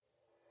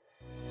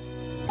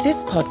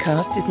This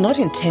podcast is not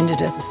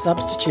intended as a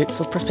substitute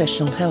for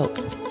professional help.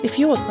 If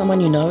you or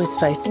someone you know is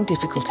facing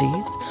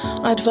difficulties,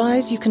 I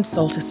advise you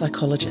consult a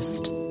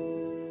psychologist.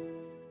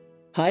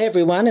 Hi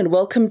everyone, and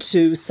welcome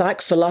to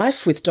Psych for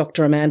Life with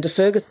Dr. Amanda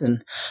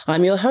Ferguson.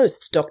 I'm your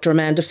host, Dr.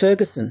 Amanda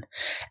Ferguson,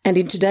 and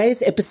in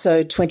today's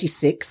episode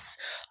 26,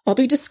 I'll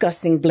be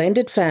discussing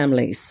blended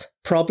families,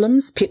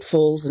 problems,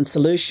 pitfalls and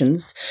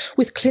solutions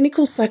with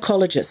clinical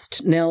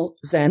psychologist Nell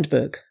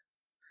Zandberg.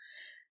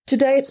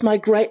 Today, it's my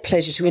great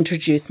pleasure to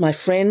introduce my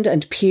friend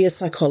and peer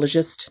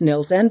psychologist,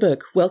 Nell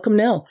Zandberg. Welcome,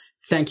 Nell.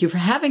 Thank you for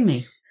having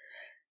me.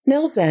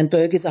 Nell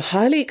Zandberg is a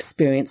highly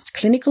experienced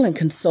clinical and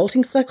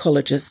consulting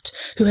psychologist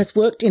who has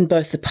worked in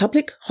both the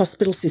public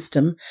hospital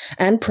system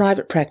and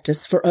private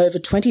practice for over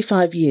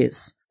 25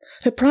 years.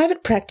 Her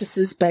private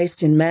practices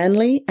based in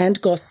Manly and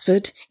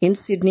Gosford in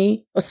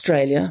Sydney,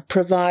 Australia,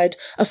 provide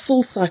a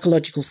full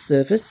psychological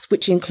service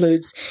which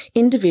includes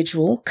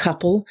individual,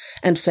 couple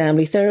and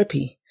family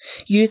therapy,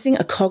 using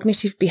a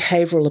cognitive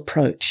behavioural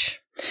approach.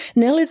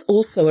 Nell is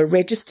also a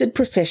registered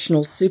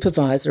professional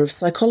supervisor of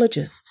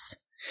psychologists.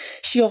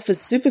 She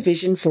offers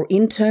supervision for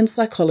intern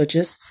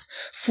psychologists,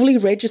 fully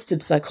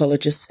registered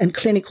psychologists and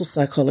clinical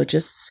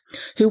psychologists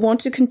who want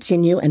to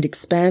continue and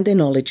expand their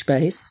knowledge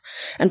base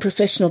and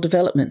professional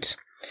development.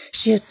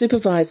 She has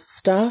supervised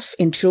staff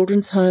in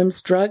children's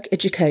homes, drug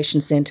education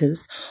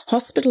centres,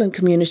 hospital and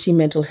community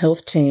mental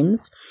health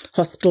teams,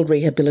 hospital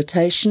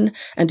rehabilitation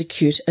and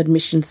acute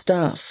admission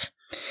staff.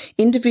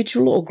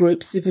 Individual or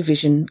group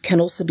supervision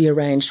can also be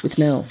arranged with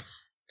Nell.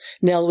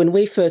 Nell, when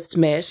we first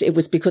met, it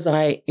was because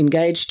I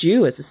engaged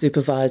you as a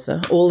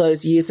supervisor all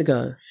those years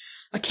ago.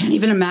 I can't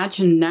even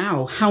imagine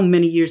now how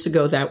many years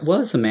ago that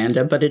was,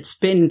 Amanda, but it's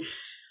been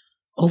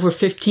over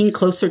 15,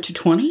 closer to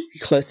 20?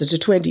 Closer to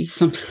 20.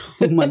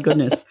 Oh, my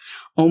goodness.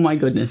 Oh, my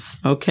goodness.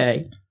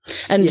 Okay.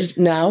 And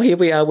now here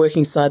we are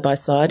working side by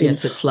side.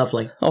 Yes, it's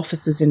lovely.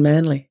 Offices in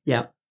Manly.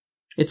 Yeah.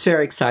 It's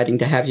very exciting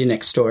to have you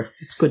next door.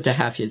 It's good to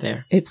have you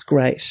there. It's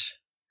great.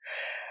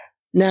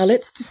 Now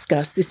let's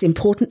discuss this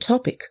important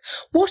topic.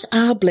 What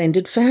are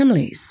blended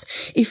families?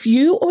 If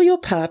you or your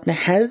partner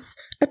has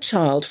a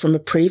child from a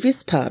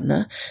previous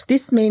partner,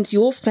 this means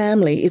your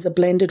family is a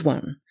blended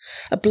one.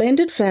 A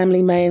blended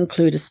family may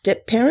include a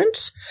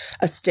step-parent,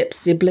 a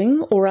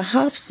step-sibling, or a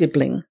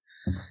half-sibling.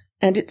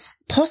 And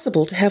it's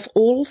possible to have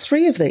all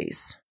three of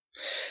these.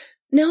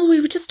 Nell,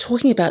 we were just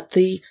talking about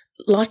the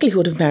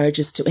likelihood of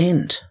marriages to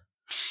end.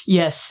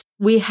 Yes,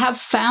 we have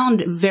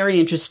found very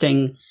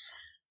interesting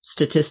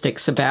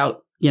statistics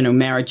about,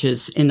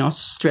 marriages in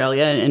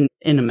Australia and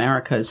in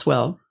America as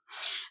well.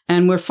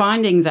 And we're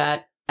finding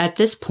that at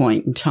this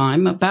point in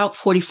time, about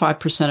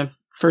 45% of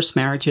first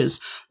marriages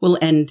will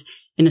end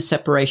in a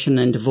separation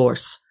and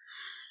divorce.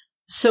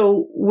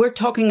 So we're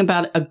talking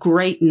about a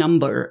great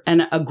number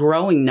and a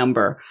growing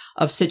number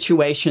of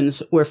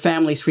situations where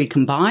families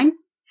recombine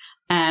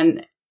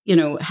and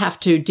have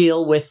to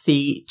deal with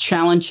the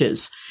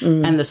challenges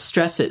and the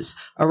stresses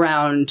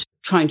around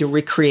trying to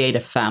recreate a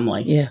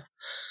family. Yeah.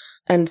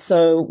 And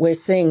so we're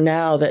seeing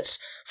now that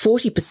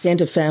 40%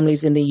 of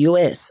families in the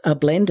US are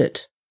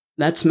blended.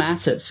 That's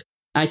massive.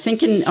 I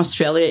think in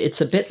Australia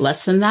it's a bit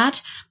less than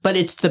that, but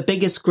it's the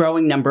biggest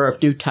growing number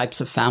of new types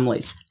of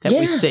families that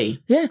we see.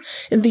 Yeah.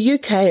 In the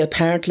UK,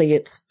 apparently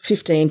it's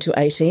 15 to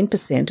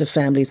 18% of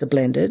families are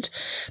blended.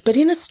 But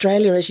in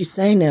Australia, as you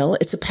say, Nell,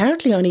 it's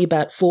apparently only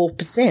about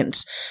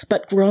 4%,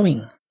 but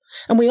growing.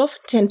 And we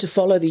often tend to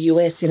follow the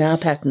US in our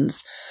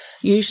patterns,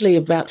 usually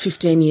about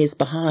 15 years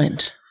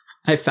behind.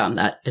 I found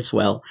that as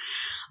well.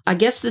 I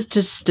guess the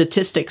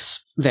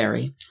statistics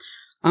vary.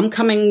 I'm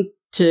coming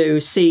to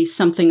see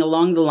something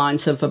along the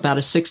lines of about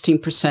a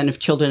 16% of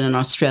children in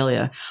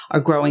Australia are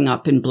growing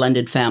up in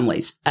blended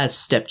families as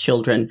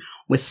stepchildren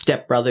with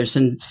stepbrothers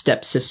and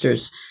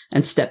stepsisters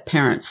and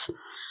stepparents.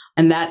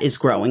 And that is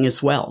growing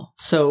as well.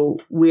 So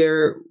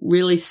we're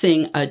really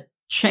seeing a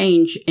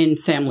change in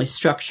family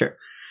structure,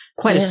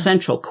 quite a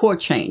central core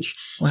change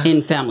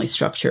in family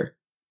structure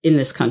in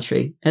this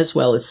country as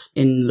well as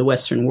in the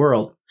Western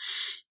world.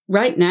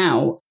 Right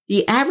now,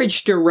 the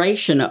average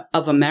duration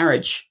of a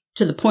marriage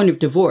to the point of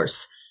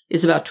divorce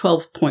is about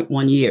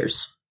 12.1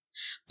 years.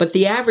 But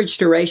the average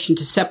duration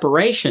to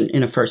separation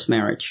in a first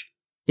marriage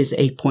is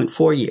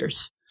 8.4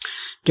 years.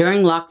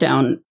 During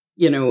lockdown,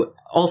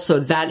 also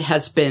that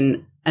has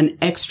been an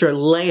extra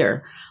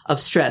layer of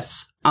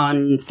stress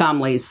on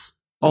families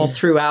all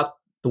throughout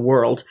the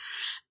world.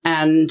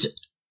 And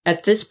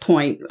at this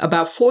point,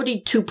 about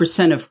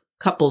 42% of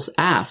couples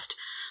asked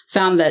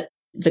found that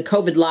the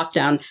COVID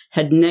lockdown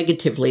had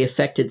negatively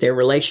affected their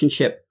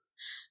relationship.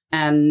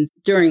 And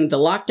during the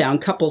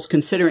lockdown, couples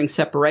considering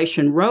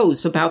separation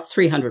rose about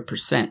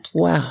 300%.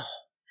 Wow.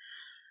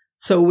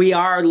 So we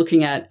are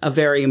looking at a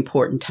very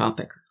important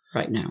topic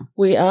right now.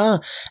 We are.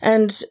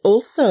 And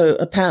also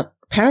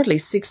apparently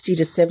 60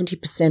 to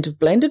 70% of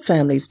blended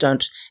families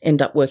don't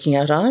end up working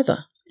out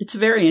either. It's a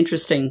very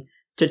interesting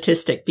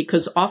statistic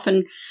because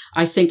often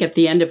I think at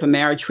the end of a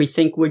marriage, we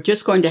think we're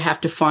just going to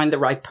have to find the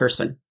right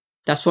person.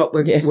 That's what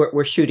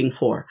we're shooting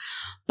for.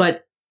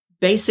 But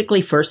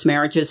Basically, first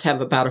marriages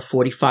have about a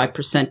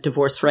 45%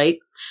 divorce rate.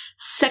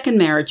 Second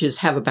marriages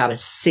have about a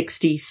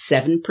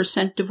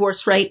 67%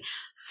 divorce rate.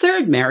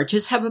 Third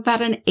marriages have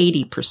about an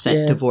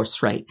 80%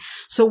 divorce rate.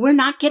 So we're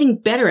not getting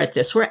better at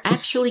this. We're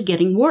actually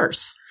getting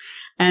worse.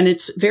 And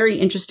it's very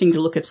interesting to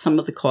look at some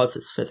of the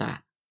causes for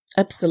that.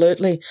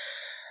 Absolutely.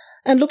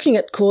 And looking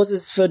at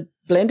causes for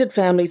blended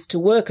families to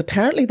work,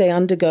 apparently they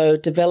undergo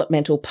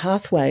developmental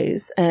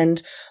pathways.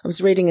 And I was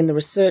reading in the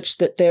research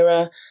that there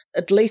are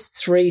at least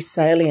 3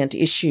 salient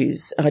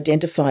issues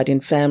identified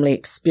in family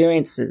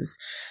experiences.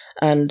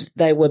 And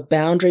they were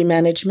boundary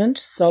management,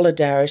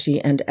 solidarity,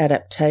 and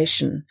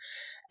adaptation.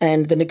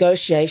 And the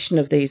negotiation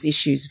of these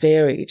issues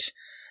varied.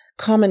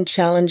 Common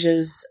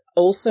challenges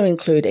also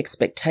include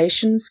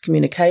expectations,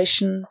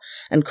 communication,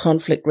 and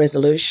conflict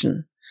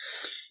resolution.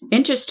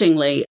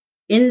 Interestingly,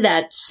 in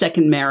that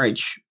second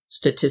marriage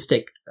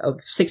statistic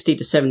of 60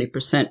 to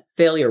 70%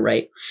 failure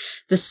rate,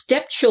 the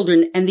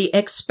stepchildren and the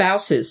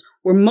ex-spouses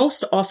were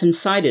most often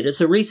cited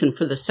as a reason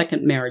for the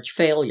second marriage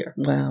failure.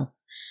 Wow.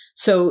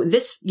 So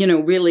this,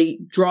 really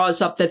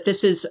draws up that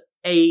this is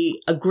a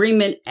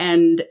agreement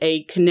and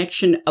a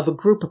connection of a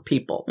group of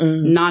people,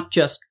 not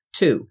just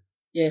 2.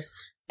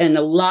 Yes. And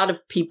a lot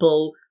of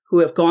people who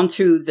have gone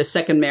through the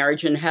second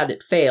marriage and had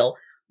it fail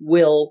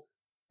will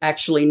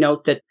actually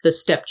note that the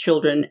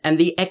stepchildren and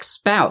the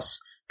ex-spouse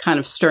kind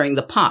of stirring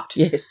the pot.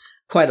 Yes.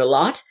 Quite a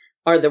lot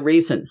are the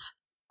reasons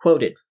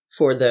quoted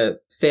for the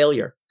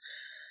failure.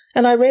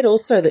 And I read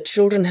also that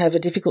children have a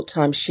difficult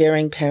time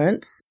sharing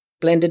parents.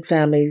 Blended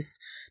families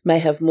may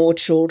have more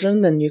children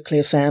than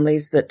nuclear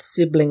families, that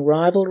sibling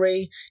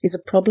rivalry is a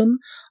problem,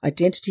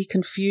 identity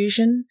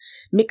confusion,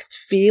 mixed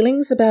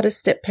feelings about a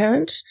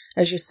step-parent,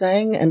 as you're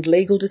saying, and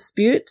legal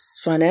disputes,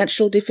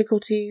 financial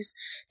difficulties,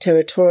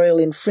 territorial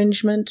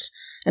infringement,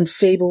 and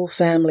feeble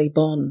family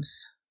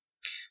bonds.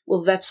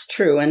 Well, that's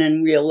true. And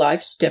in real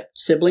life,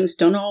 step-siblings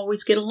don't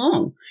always get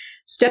along.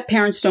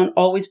 Step-parents don't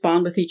always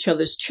bond with each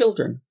other's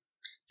children.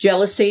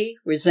 Jealousy,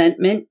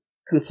 resentment,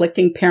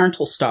 conflicting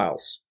parental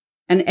styles,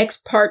 and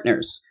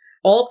ex-partners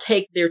all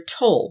take their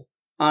toll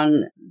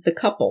on the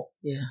couple.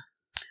 Yeah.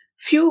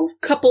 Few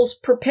couples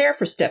prepare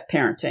for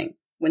step-parenting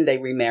when they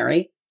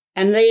remarry,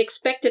 and they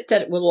expect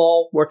that it will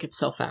all work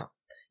itself out.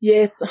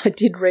 Yes, I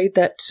did read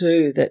that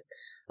too, that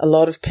a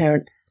lot of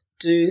parents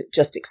do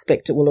just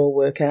expect it will all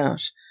work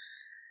out.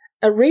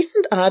 A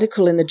recent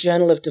article in the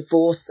Journal of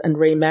Divorce and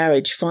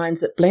Remarriage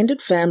finds that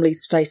blended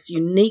families face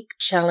unique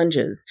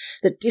challenges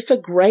that differ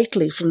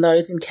greatly from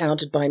those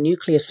encountered by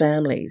nuclear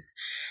families,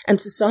 and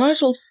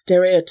societal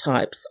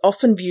stereotypes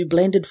often view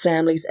blended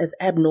families as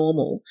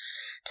abnormal,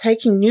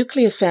 taking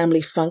nuclear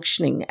family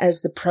functioning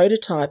as the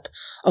prototype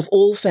of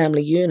all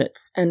family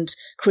units and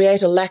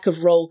create a lack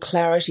of role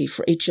clarity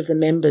for each of the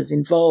members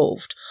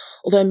involved.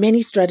 Although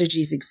many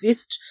strategies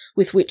exist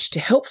with which to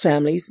help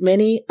families,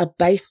 many are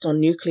based on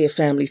nuclear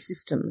family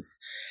systems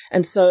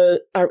and so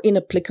are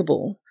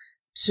inapplicable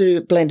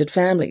to blended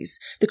families.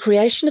 The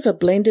creation of a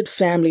blended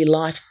family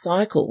life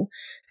cycle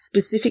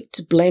specific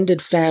to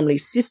blended family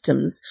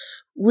systems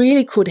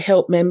really could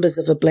help members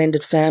of a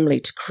blended family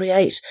to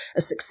create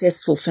a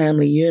successful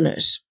family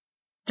unit.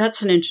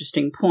 That's an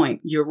interesting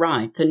point. You're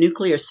right. The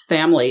nuclear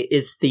family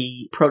is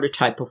the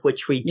prototype of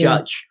which we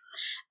judge.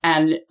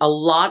 And a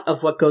lot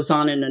of what goes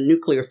on in a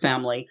nuclear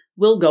family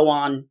will go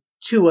on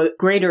to a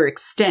greater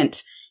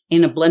extent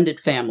in a blended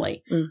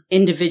family.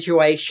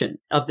 Individuation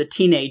of the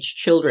teenage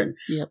children,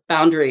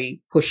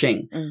 boundary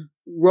pushing,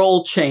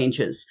 role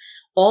changes.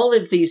 All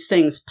of these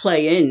things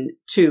play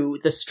into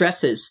the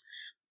stresses.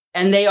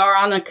 And they are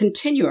on a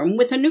continuum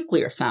with a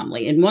nuclear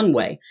family in one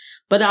way.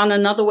 But on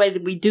another way,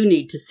 that we do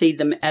need to see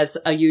them as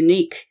a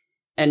unique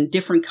and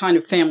different kind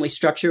of family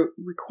structure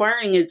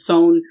requiring its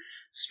own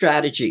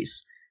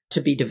strategies to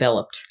be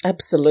developed.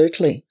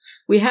 Absolutely.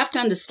 We have to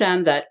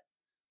understand that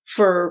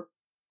for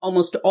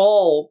almost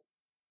all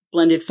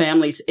blended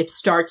families, it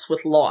starts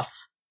with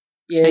loss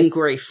and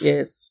grief.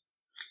 Yes.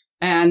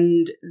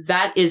 And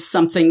that is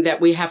something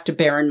that we have to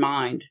bear in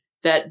mind,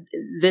 that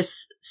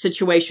this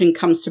situation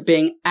comes to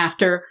being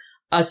after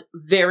a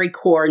very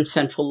core and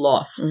central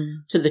loss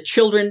to the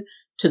children,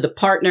 to the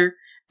partner,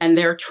 and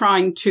they're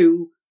trying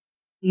to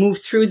move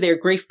through their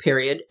grief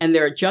period and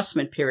their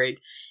adjustment period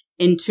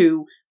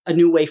into a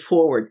new way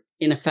forward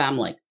in a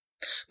family.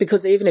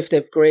 Because even if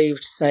they've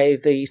grieved, say,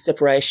 the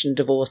separation,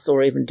 divorce,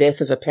 or even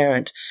death of a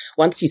parent,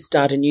 once you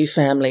start a new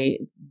family,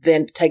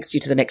 then it takes you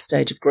to the next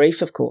stage of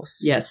grief, of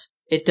course. Yes,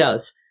 it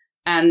does.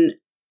 And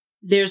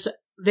there's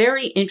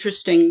very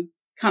interesting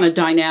kind of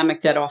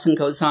dynamic that often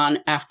goes on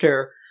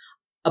after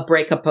a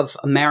breakup of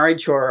a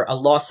marriage or a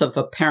loss of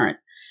a parent.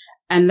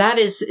 And that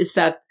is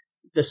that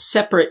the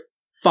separate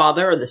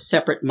father or the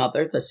separate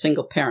mother, the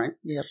single parent,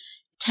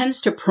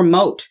 tends to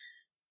promote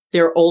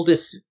their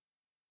oldest,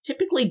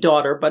 typically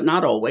daughter, but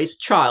not always,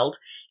 child,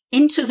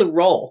 into the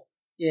role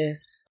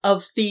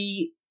of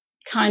the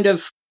kind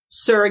of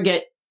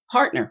surrogate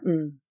partner.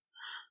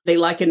 They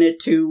liken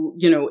it to,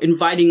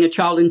 inviting a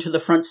child into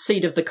the front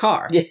seat of the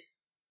car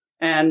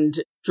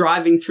and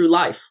driving through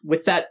life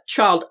with that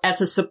child as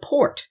a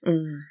support.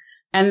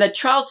 And the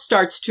child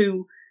starts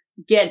to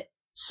get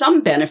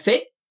some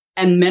benefit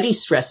and many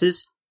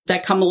stresses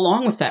that come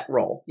along with that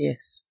role.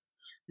 Yes.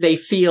 They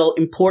feel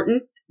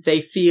important. They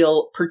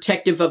feel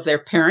protective of their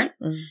parent.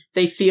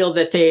 They feel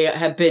that they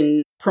have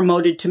been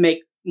promoted to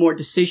make more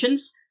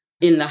decisions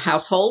in the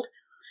household.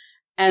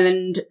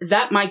 And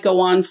that might go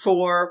on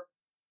for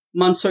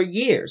months or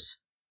years.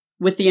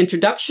 With the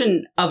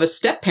introduction of a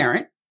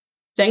step-parent,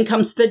 then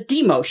comes the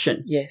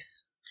demotion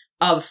Yes.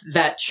 of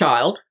that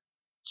child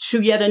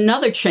to yet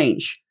another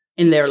change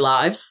in their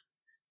lives.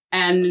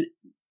 And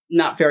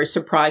not very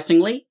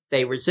surprisingly,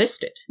 they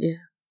resist it. Yeah.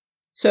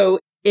 So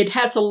it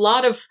has a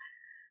lot of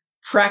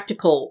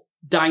practical,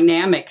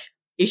 dynamic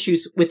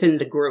issues within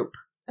the group.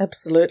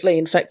 Absolutely.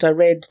 In fact, I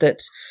read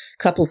that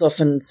couples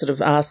often sort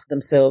of ask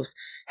themselves,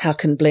 how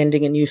can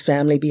blending a new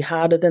family be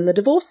harder than the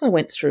divorce I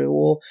went through?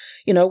 Or,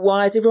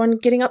 why is everyone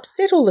getting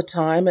upset all the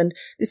time? And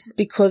this is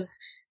because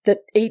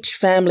that each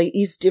family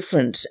is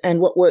different, and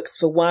what works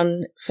for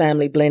one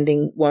family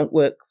blending won't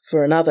work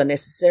for another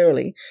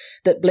necessarily.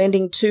 That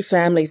blending two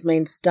families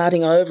means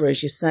starting over,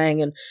 as you're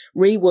saying, and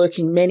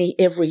reworking many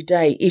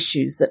everyday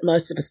issues that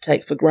most of us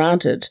take for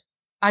granted.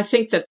 I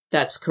think that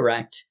that's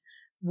correct.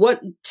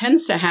 What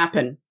tends to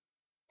happen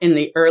in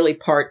the early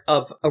part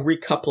of a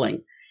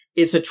recoupling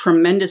is a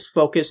tremendous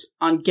focus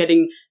on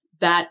getting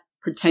that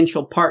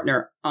potential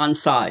partner on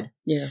side.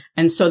 Yeah.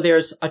 And so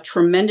there's a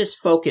tremendous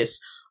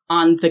focus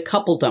on the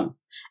coupledom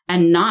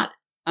and not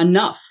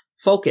enough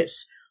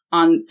focus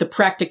on the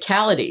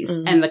practicalities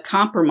and the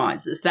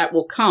compromises that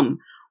will come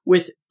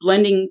with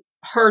blending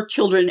her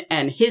children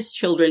and his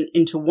children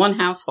into one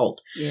household.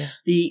 Yeah.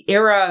 The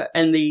era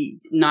and the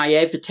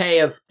naivete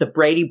of the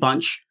Brady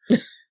Bunch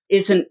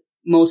isn't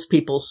most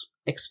people's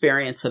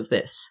experience of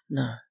this.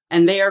 No.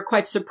 And they are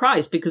quite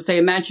surprised because they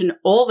imagine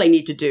all they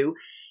need to do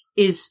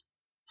is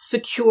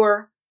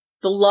secure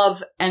the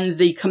love and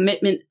the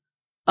commitment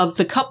of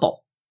the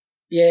couple.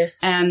 Yes.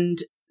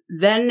 And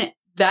then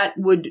that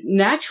would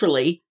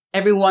naturally,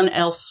 everyone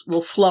else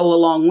will flow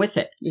along with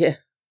it. Yeah.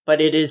 But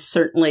it is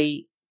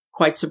certainly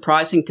quite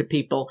surprising to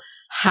people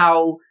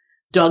how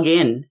dug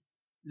in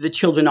the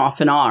children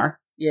often are.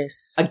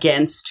 Yes.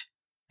 Against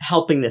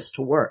helping this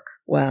to work.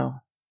 Wow.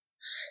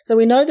 So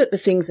we know that the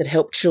things that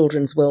help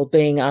children's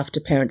well-being after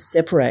parents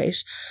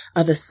separate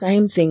are the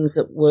same things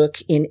that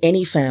work in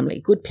any family: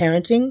 good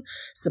parenting,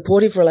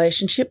 supportive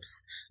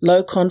relationships,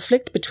 low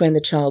conflict between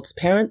the child's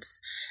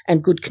parents,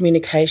 and good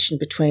communication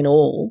between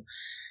all.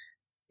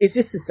 Is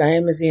this the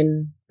same as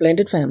in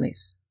blended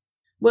families?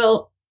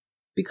 Well,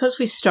 because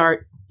we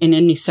start in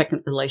any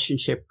second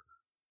relationship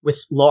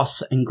with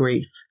loss and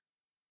grief,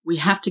 we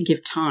have to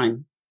give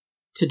time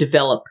to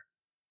develop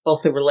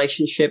both the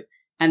relationship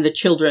and the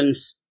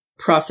children's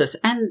process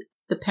and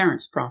the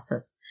parents'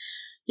 process.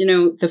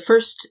 The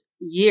first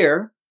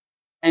year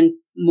and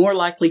more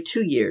likely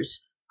 2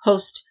 years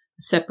post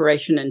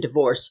separation and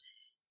divorce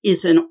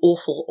is an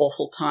awful,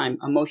 awful time.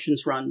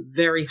 Emotions run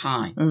very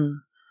high.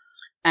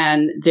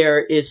 And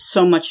there is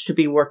so much to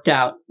be worked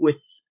out with,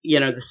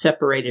 the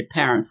separated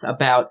parents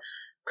about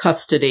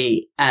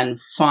custody and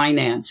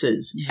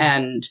finances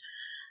and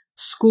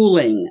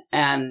schooling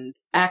and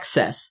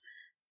access.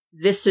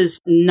 This is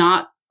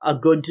not a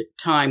good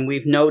time,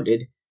 we've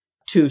noted,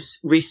 to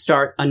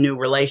restart a new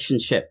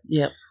relationship.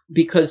 Yep.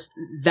 Because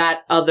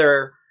that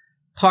other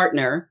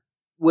partner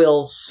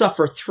will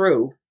suffer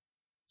through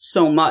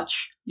so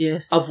much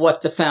of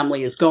what the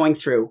family is going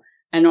through.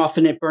 And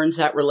often it burns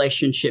that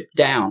relationship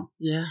down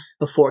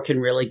before it can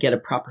really get a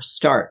proper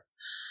start.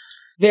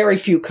 Very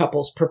few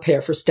couples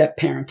prepare for step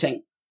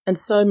parenting. And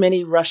so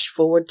many rush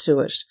forward to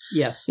it.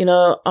 Yes.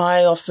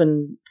 I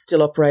often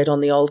still operate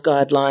on the old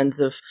guidelines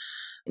of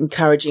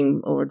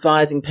encouraging or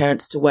advising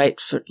parents to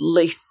wait for at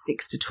least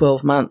 6 to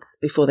 12 months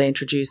before they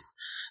introduce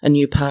a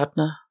new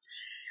partner.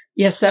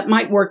 Yes, that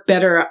might work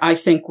better, I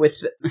think,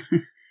 with,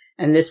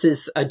 and this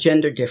is a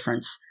gender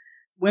difference.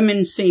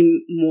 Women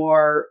seem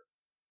more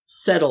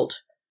settled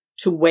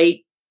to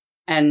wait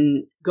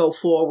and go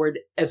forward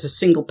as a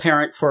single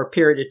parent for a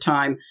period of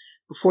time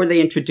before they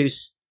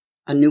introduce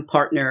a new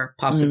partner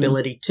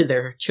possibility to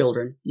their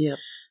children. Yep.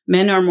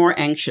 Men are more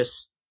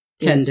anxious,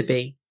 tend to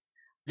be.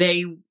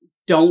 They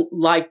don't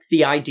like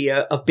the idea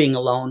of being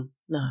alone.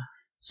 No.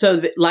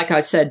 So, like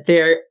I said,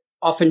 they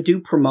often do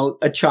promote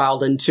a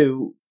child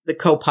into the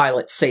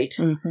co-pilot seat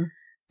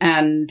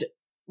and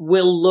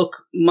will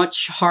look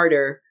much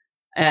harder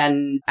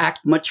and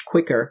act much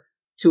quicker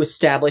to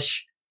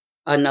establish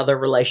another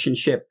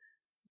relationship.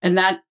 And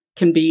that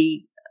can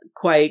be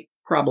quite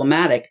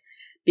problematic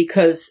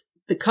because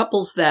the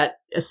couples that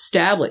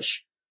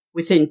establish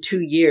within 2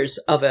 years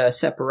of a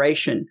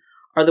separation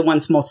are the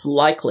ones most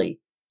likely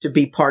to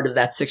be part of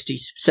that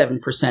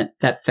 67%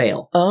 that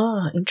fail.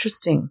 Oh,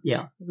 interesting.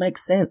 Yeah. It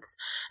makes sense.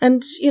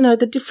 And,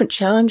 the different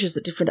challenges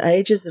at different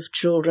ages of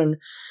children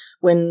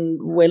when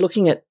we're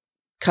looking at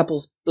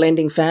couples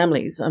blending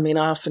families. I mean,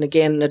 I often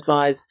again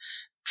advise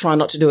try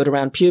not to do it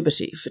around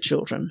puberty for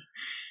children.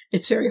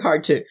 It's very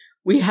hard to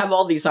we have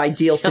all these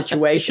ideal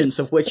situations Yes.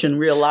 of which in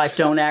real life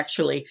don't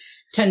actually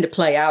tend to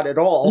play out at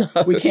all.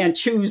 No. We can't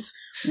choose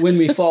when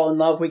we fall in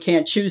love. We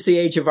can't choose the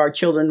age of our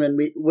children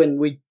when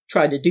we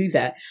try to do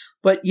that.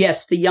 But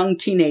yes, the young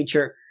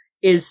teenager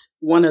is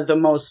one of the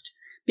most,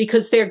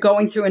 because they're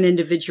going through an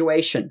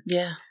individuation.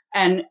 Yeah.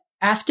 And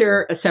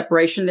after a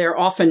separation, they're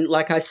often,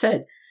 like I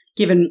said,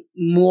 given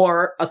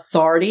more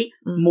authority,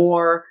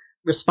 more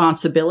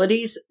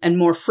responsibilities, and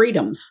more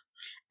freedoms.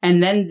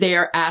 And then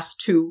they're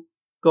asked to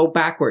go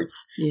backwards.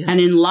 Yeah. And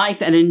in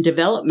life and in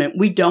development,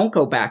 we don't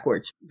go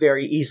backwards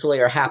very easily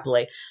or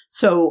happily.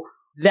 So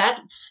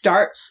that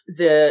starts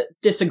the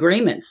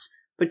disagreements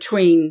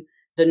between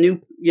the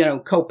new,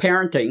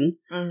 co-parenting,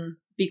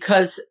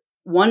 because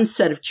one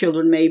set of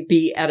children may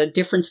be at a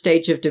different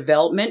stage of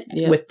development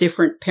with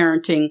different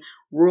parenting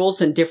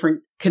rules and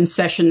different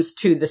concessions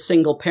to the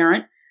single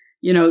parent,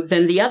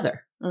 than the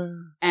other.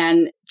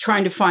 And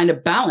trying to find a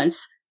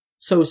balance.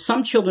 So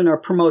some children are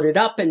promoted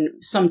up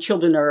and some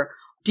children are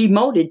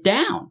demoted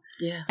down.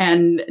 Yeah.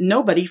 And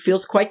nobody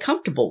feels quite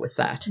comfortable with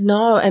that.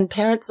 No, and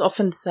parents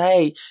often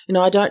say,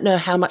 I don't know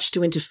how much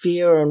to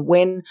interfere and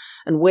when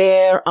and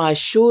where I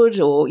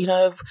should, or,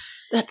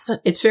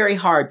 It's very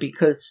hard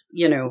because,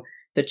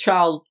 the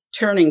child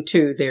turning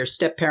to their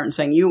step parent and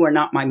saying, "You are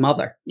not my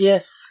mother."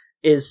 Yes.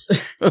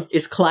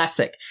 is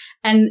classic.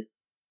 And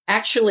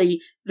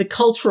actually the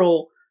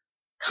cultural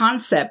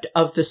concept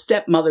of the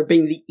stepmother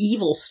being the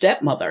evil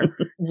stepmother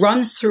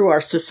runs through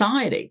our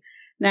society.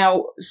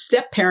 Now,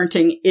 step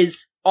parenting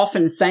is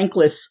often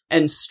thankless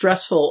and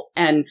stressful,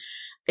 and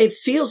it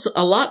feels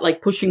a lot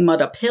like pushing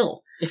mud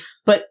uphill.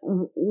 But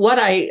what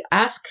I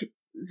ask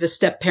the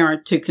step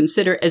parent to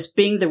consider as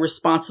being the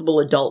responsible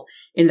adult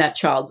in that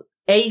child's,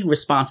 a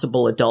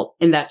responsible adult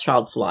in that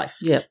child's life.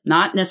 Yep.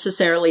 Not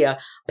necessarily a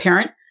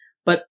parent,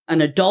 but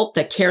an adult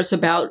that cares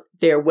about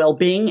their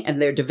well-being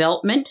and their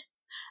development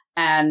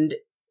and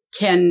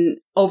can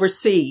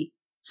oversee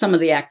some of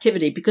the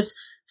activity, because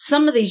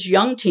some of these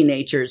young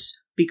teenagers,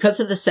 because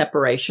of the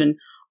separation,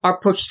 are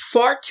pushed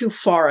far too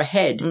far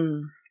ahead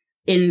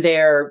in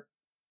their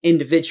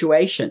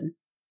individuation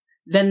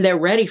than they're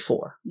ready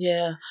for.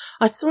 Yeah.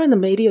 I saw in the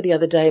media the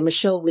other day,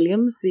 Michelle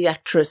Williams, the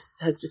actress,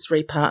 has just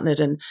repartnered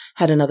and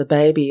had another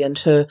baby, and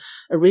her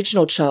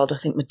original child, I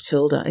think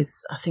Matilda,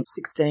 is,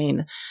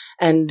 16.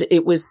 And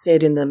it was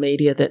said in the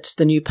media that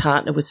the new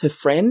partner was her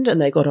friend and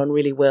they got on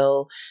really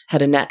well,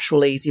 had a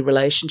natural, easy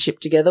relationship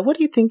together. What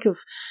do you think of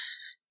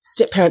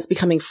step-parents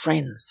becoming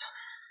friends?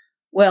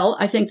 Well,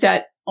 I think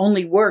that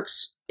only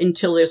works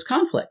until there's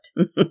conflict.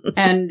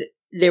 And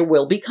there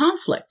will be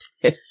conflict.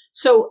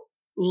 So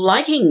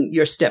liking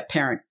your step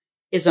parent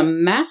is a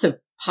massive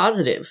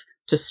positive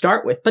to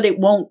start with, but it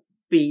won't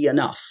be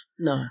enough.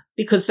 No.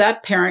 Because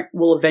that parent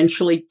will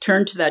eventually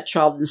turn to that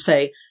child and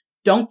say,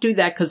 "Don't do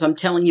that because I'm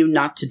telling you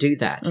not to do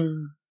that."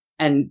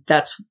 And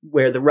that's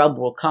where the rub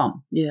will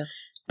come. Yeah.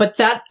 But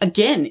that,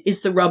 again,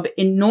 is the rub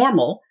in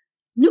normal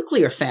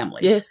nuclear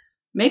families. Yes.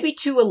 Maybe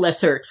to a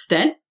lesser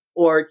extent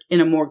or in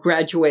a more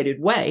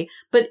graduated way,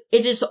 but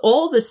it is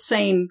all the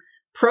same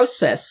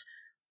process,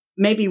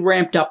 maybe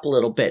ramped up a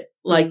little bit.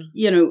 Like,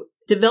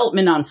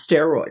 development on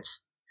steroids.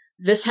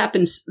 This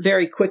happens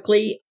very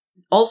quickly.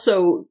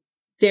 Also,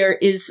 there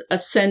is a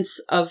sense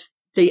of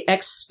the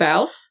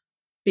ex-spouse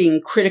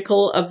being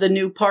critical of the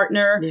new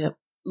partner,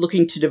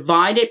 looking to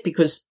divide it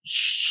because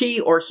she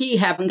or he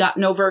haven't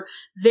gotten over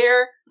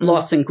their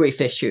loss and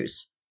grief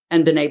issues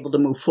and been able to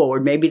move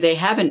forward. Maybe they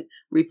haven't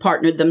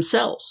repartnered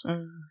themselves.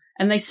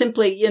 And they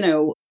simply,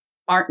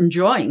 aren't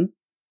enjoying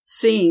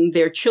seeing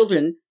their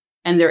children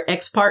and their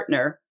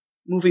ex-partner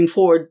moving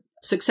forward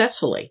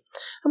successfully.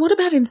 And what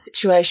about in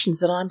situations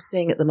that I'm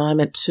seeing at the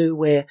moment too,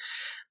 where,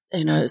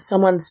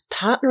 someone's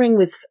partnering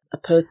with a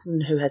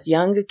person who has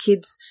younger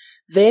kids,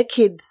 their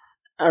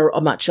kids are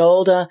much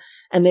older,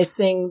 and they're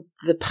seeing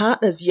the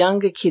partner's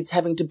younger kids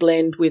having to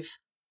blend with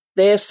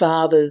their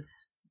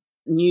father's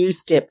new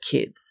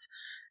stepkids.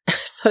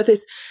 So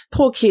there's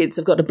poor kids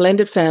have got a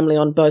blended family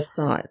on both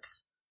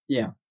sides.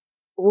 Yeah.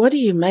 What do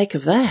you make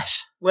of that?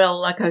 Well,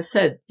 like I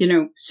said,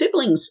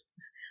 siblings,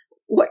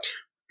 what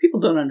people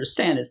don't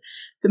understand is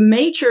the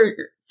major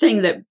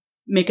thing that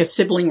make a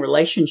sibling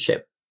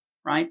relationship,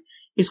 right,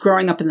 is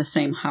growing up in the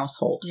same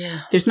household.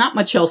 Yeah. There's not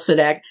much else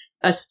that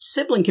a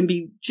sibling can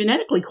be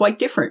genetically quite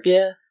different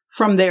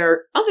from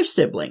their other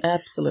sibling.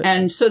 Absolutely.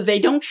 And so they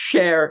don't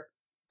share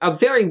a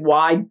very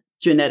wide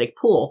genetic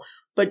pool,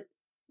 but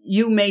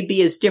you may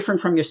be as different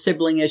from your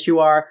sibling as you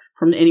are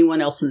from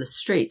anyone else in the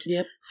street.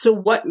 Yep. So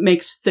what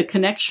makes the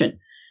connection?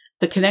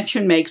 The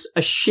connection makes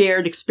a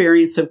shared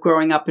experience of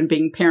growing up and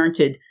being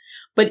parented.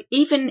 But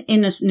even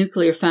in a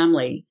nuclear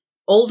family,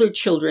 older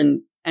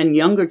children and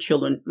younger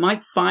children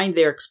might find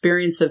their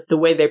experience of the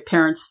way their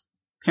parents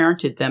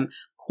parented them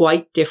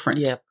quite different.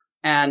 Yep.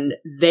 And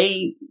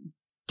they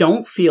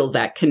don't feel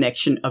that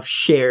connection of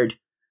shared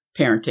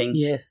parenting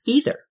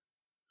either.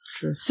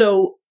 True.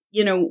 So,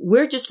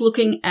 we're just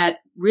looking at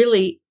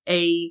really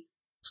a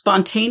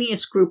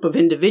spontaneous group of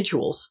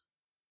individuals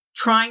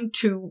trying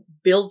to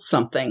build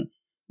something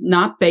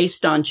not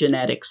based on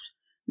genetics,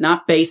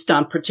 not based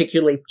on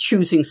particularly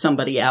choosing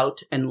somebody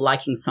out and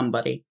liking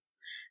somebody.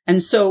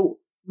 And so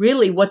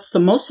really what's the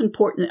most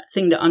important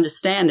thing to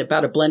understand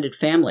about a blended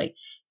family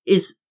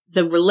is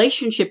the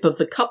relationship of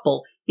the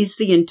couple is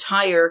the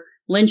entire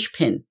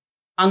linchpin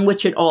on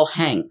which it all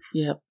hangs.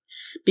 Yep.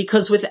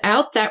 Because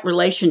without that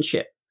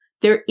relationship,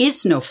 there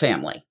is no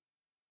family.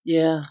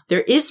 Yeah.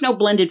 There is no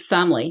blended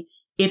family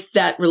if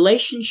that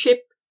relationship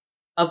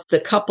of the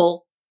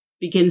couple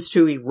begins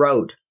to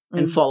erode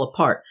and fall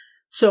apart.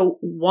 So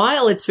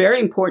while it's very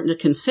important to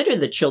consider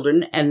the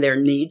children and their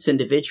needs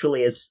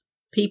individually as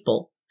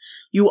people,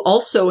 you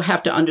also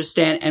have to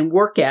understand and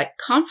work at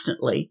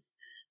constantly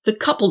the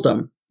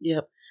coupledom.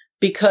 Yep.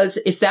 Because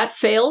if that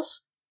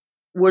fails,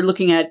 we're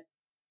looking at,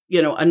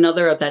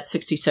 another of that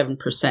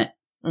 67%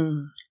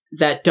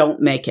 that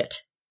don't make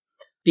it.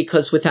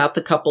 Because without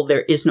the couple,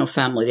 there is no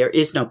family, there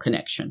is no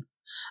connection.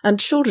 And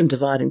children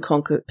divide and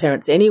conquer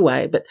parents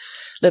anyway, but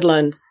let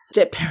alone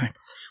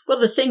step-parents. Well,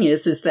 the thing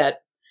is that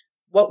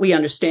what we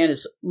understand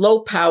is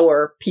low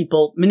power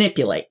people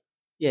manipulate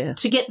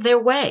to get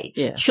their way.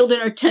 Yeah.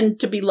 Children tend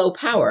to be low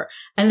power,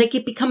 and they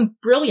can become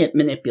brilliant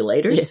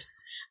manipulators.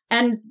 Yes.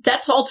 And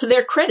that's all to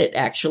their credit,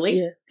 actually,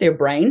 Yeah. their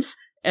brains.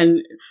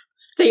 And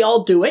they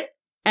all do it,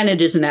 and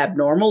it isn't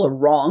abnormal or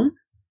wrong.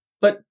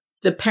 But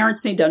the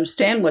parents need to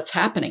understand what's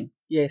happening.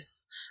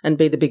 Yes, and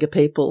be the bigger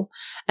people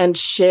and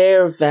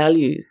share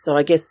values. So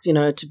I guess,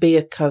 to be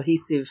a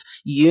cohesive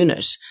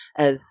unit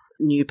as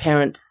new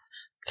parents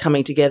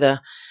coming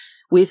together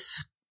with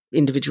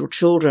individual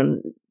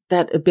children,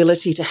 that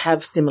ability to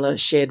have similar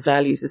shared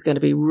values is going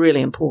to be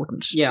really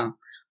important. Yeah.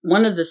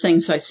 One of the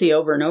things I see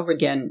over and over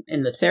again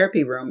in the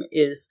therapy room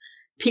is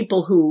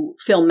people who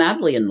feel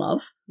madly in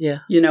love,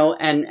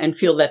 and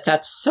feel that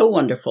that's so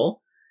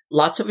wonderful.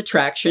 Lots of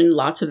attraction,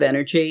 lots of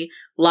energy,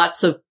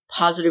 lots of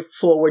positive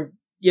forward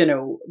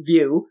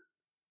view,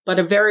 but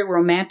a very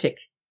romantic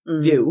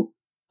view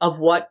of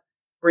what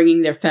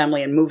bringing their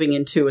family and moving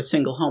into a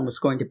single home is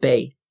going to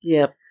be.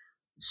 Yep.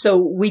 So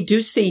we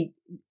do see,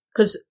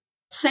 because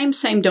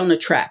same don't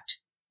attract.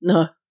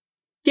 No.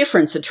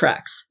 Difference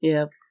attracts.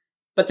 Yeah.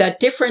 But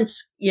that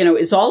difference,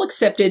 is all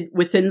accepted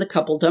within the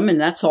coupledom, and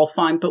that's all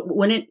fine. But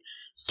when it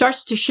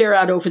starts to share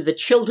out over the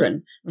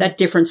children, that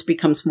difference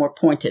becomes more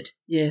pointed.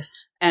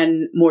 Yes.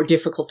 And more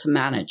difficult to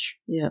manage.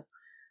 Yeah.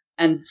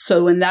 And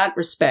so in that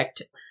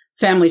respect,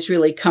 families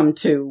really come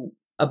to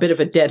a bit of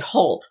a dead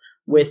halt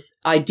with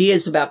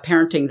ideas about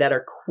parenting that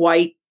are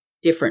quite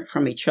different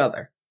from each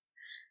other.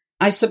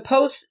 I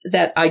suppose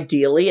that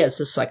ideally, as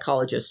a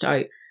psychologist,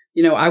 I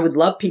would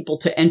love people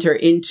to enter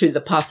into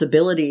the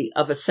possibility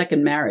of a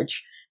second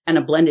marriage and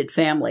a blended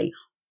family,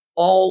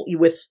 all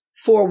with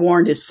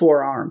forewarned is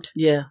forearmed.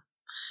 Yeah.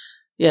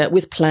 Yeah,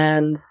 with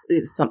plans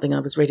is something I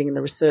was reading in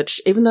the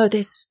research, even though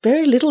there's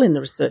very little in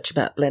the research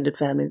about blended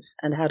families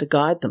and how to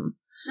guide them.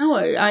 No,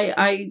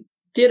 I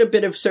did a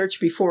bit of search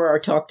before our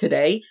talk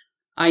today.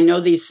 I know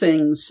these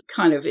things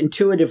kind of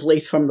intuitively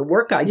from the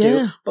work I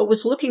do, but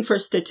was looking for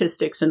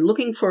statistics and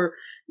looking for,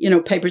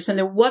 papers, and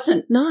there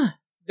wasn't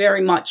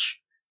very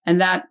much.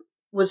 And that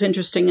was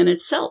interesting in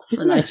itself.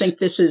 Isn't and it? I think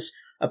this is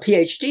a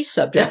PhD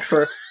subject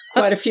for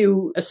quite a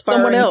few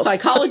aspiring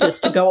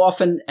psychologists to go off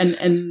and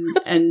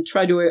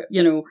try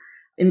to,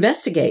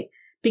 investigate.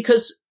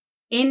 Because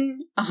in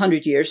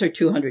 100 years or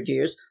 200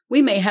 years,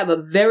 we may have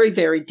a very,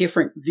 very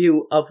different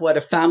view of what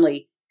a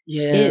family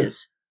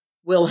is.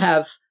 We'll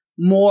have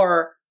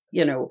more,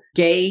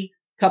 gay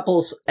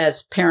couples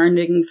as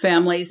parenting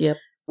families. Yep.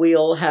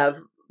 We'll have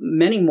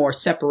many more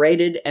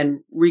separated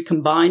and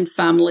recombined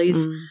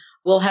families.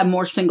 We'll have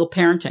more single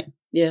parenting.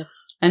 Yeah.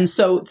 And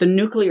so the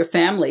nuclear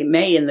family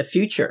may in the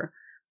future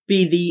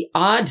be the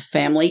odd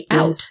family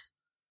out. Yes.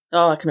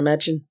 Oh, I can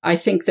imagine. I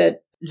think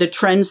that the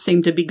trends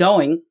seem to be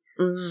going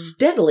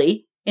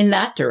steadily in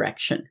that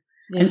direction.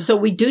 Yeah. And so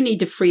we do need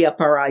to free up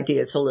our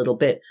ideas a little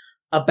bit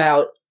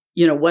about,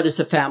 what is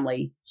a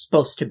family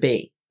supposed to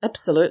be?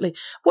 Absolutely.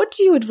 What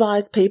do you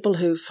advise people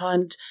who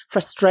find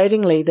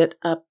frustratingly that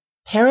a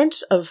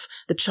parent of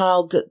the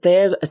child that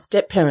they're a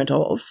step-parent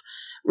of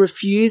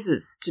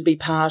refuses to be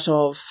part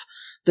of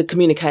the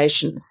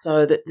communications,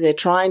 so that they're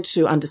trying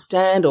to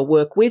understand or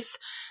work with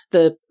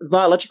the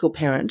biological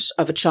parent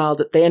of a child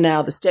that they're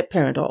now the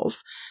step-parent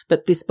of,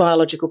 but this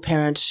biological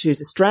parent who's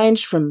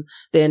estranged from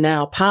their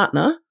now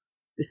partner,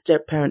 the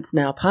step-parent's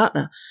now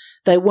partner,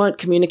 they won't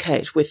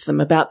communicate with them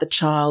about the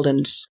child.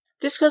 And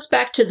this goes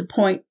back to the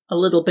point a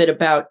little bit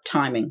about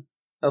timing,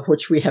 of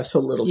which we have so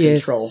little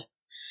control.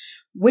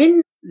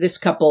 When this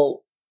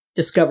couple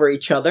discover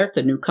each other,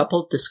 the new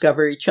couple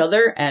discover each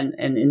other and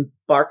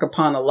embark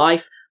upon a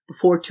life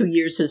before 2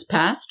 years has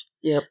passed,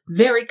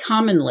 very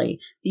commonly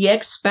the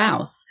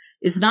ex-spouse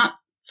is not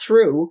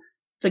through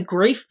the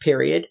grief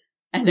period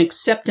and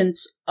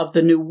acceptance of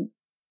the new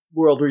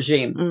world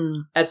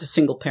regime as a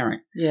single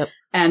parent.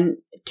 And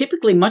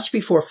typically much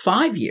before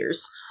 5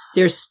 years,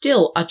 there's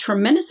still a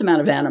tremendous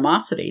amount of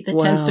animosity that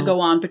tends to go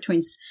on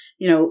between,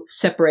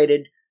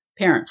 separated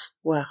parents.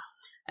 Wow.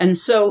 And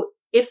so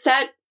if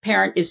that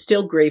parent is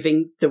still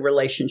grieving the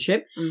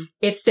relationship,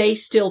 if they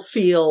still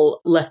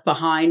feel left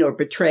behind or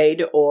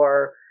betrayed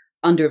or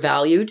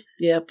undervalued,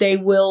 they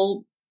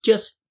will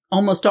just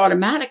almost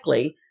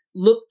automatically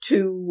look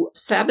to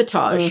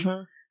sabotage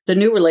the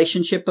new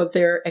relationship of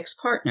their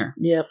ex-partner.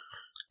 Yep.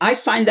 I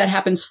find that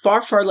happens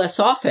far, far less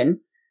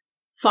often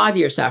 5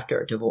 years after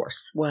a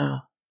divorce.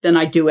 Wow. Than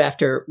I do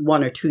after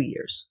 1 or 2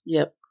 years.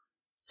 Yep.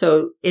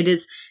 So it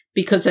is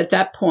because at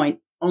that point,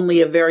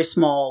 only a very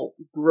small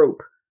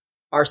group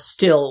are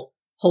still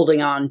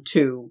holding on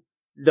to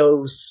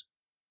those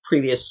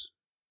previous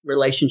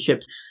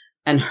relationships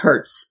and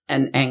hurts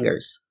and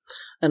angers.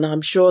 And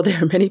I'm sure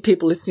there are many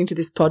people listening to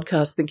this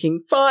podcast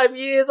thinking, 5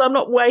 years, I'm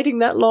not waiting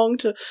that long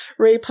to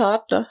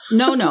repartner.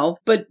 No.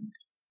 But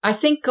I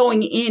think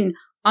going in,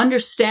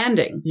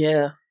 understanding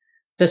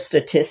the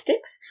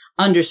statistics,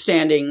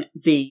 understanding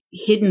the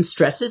hidden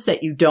stresses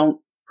that you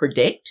don't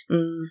predict,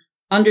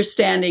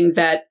 understanding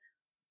that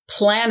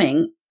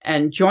planning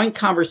and joint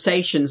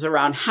conversations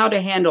around how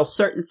to handle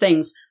certain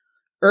things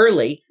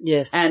early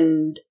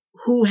and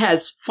who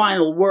has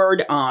final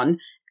word on.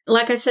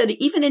 Like I said,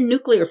 even in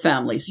nuclear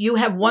families, you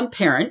have one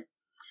parent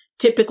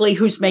typically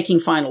who's making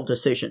final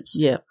decisions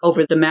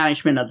over the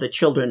management of the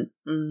children.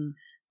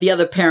 The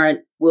other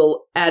parent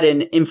will add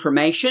in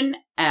information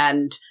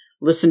and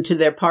listen to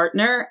their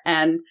partner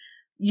and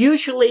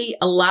usually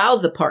allow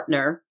the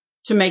partner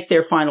to make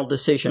their final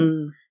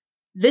decision.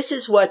 This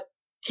is what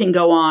can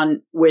go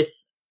on with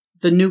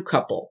the new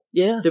couple,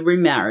 the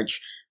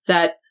remarriage,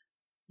 that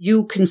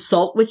you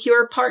consult with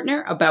your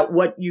partner about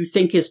what you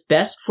think is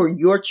best for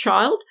your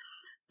child,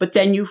 but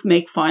then you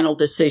make final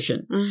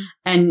decision.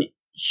 And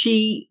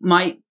she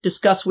might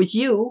discuss with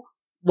you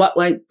what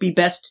might be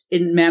best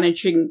in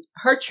managing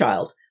her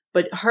child,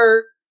 but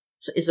her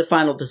is a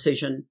final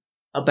decision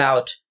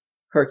about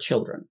her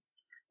children.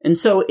 And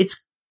so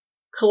it's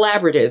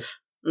collaborative,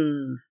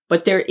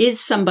 but there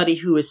is somebody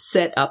who is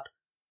set up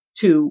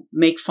to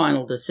make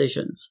final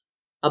decisions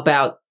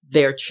about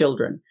their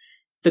children.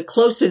 The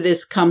closer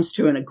this comes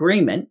to an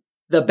agreement,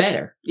 the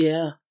better.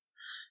 Yeah.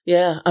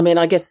 I mean,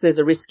 I guess there's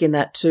a risk in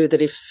that too,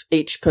 that if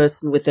each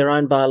person with their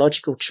own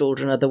biological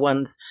children are the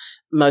ones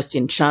most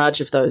in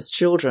charge of those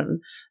children,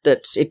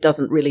 that it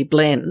doesn't really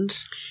blend.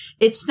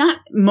 It's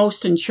not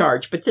most in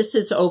charge, but this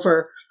is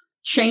over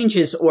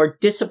changes or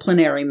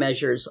disciplinary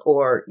measures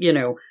or,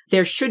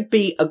 there should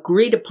be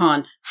agreed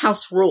upon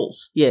house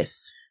rules.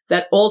 Yes.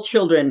 That all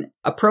children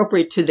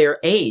appropriate to their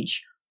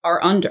age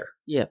are under.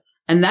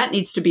 And that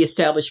needs to be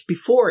established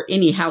before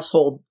any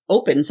household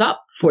opens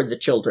up for the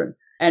children.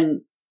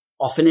 And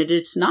often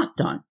it's not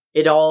done.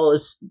 It all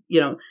is,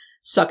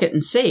 suck it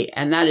and see.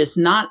 And that is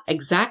not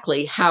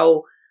exactly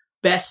how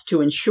best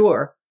to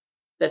ensure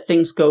that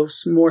things go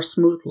more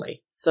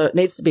smoothly. So it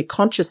needs to be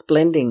conscious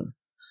blending.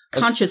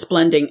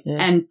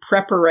 And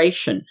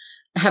preparation,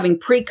 having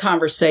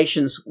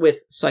pre-conversations with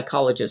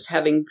psychologists,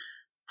 having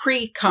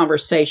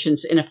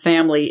pre-conversations in a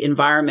family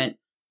environment,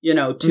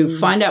 to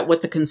find out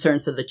what the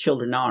concerns of the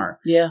children are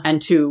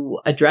and to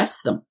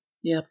address them.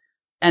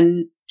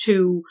 And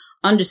to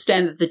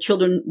understand that the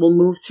children will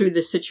move through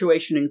this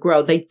situation and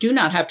grow. They do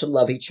not have to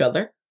love each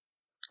other.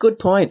 Good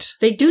point.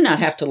 They do not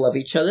have to love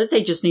each other.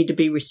 They just need to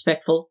be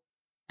respectful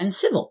and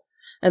civil.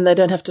 And they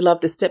don't have to love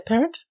the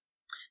step-parent?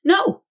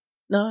 No,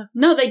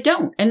 they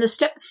don't. And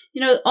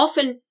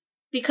often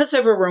because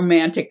of a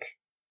romantic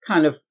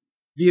kind of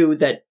view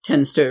that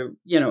tends to,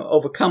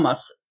 overcome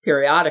us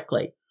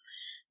periodically,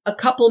 a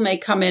couple may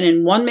come in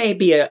and one may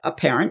be a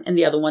parent and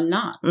the other one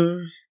not.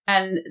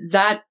 And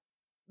that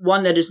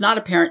one that is not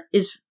a parent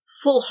is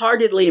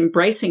full-heartedly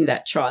embracing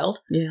that child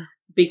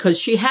because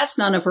she has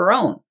none of her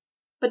own.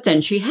 But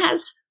then she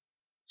has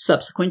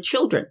subsequent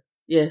children.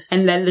 Yes.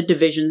 And then the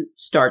division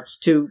starts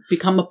to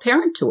become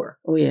apparent to her.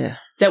 Oh, yeah.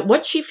 That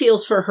what she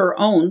feels for her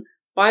own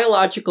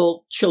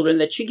biological children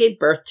that she gave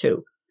birth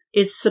to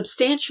is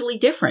substantially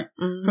different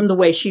from the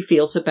way she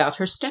feels about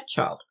her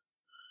stepchild.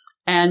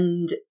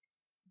 And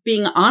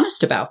being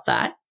honest about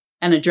that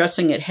and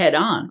addressing it head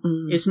on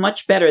is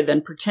much better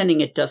than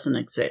pretending it doesn't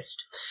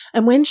exist.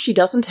 And when she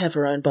doesn't have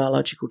her own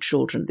biological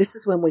children, this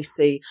is when we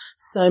see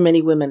so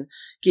many women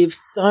give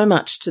so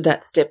much to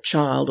that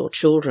stepchild or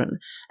children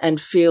and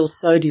feel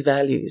so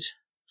devalued.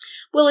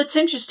 Well, it's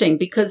interesting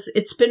because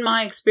it's been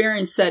my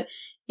experience that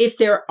if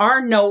there are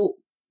no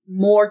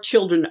more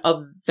children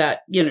of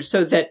that,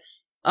 so that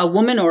a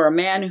woman or a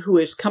man who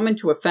has come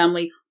into a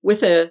family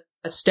with a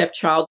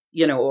stepchild,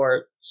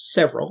 or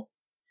several,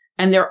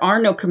 and there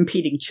are no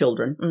competing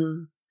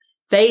children,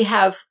 they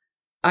have,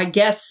 I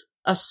guess,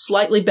 a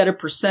slightly better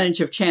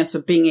percentage of chance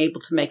of being able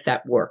to make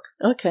that work.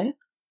 Okay.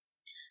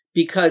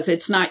 Because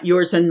it's not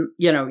yours and,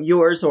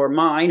 yours or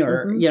mine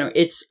or,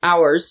 it's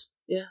ours.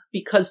 Yeah.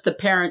 Because the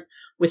parent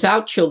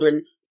without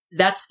children,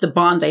 that's the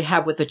bond they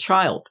have with the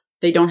child.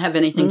 They don't have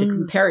anything to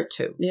compare it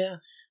to. Yeah.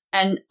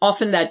 And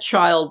often that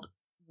child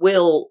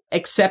will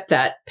accept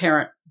that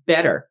parent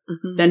better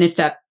than if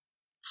that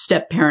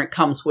step parent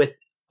comes with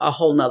a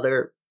whole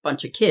nother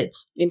bunch of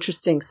kids.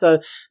 Interesting. So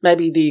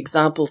maybe the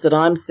examples that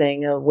I'm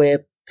seeing are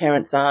where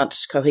parents aren't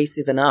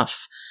cohesive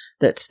enough,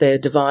 that they're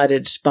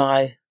divided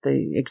by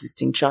the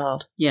existing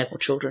child Yes. or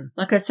children.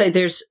 Like I say,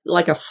 there's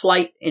like a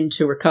flight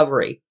into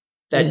recovery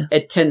that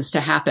it tends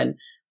to happen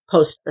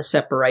post a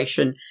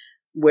separation,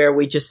 where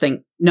we just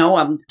think, no,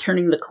 I'm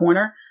turning the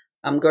corner.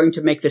 I'm going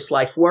to make this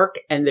life work.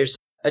 And there's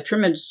a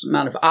tremendous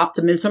amount of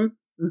optimism,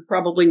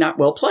 probably not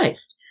well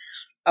placed,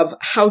 of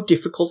how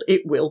difficult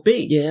it will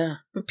be. Yeah.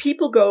 But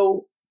people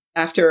go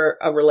after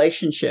a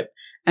relationship,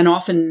 and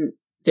often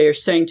they're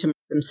saying to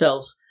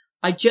themselves,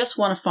 I just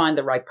want to find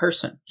the right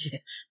person. Yeah.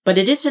 But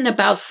it isn't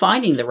about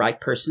finding the right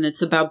person.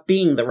 It's about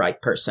being the right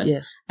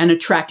person and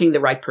attracting the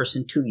right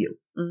person to you.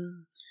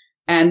 Mm.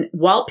 And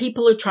while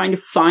people are trying to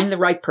find the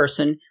right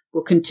person,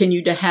 we'll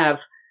continue to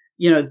have,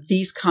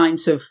 these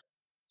kinds of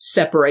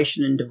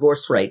separation and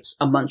divorce rates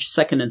amongst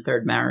second and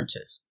third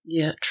marriages.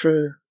 Yeah,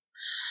 true.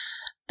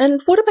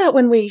 And what about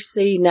when we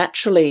see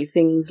naturally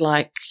things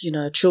like,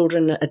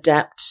 children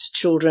adapt,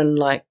 children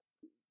like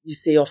you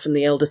see often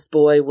the eldest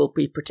boy will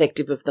be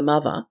protective of the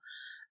mother,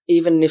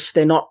 even if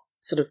they're not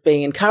sort of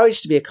being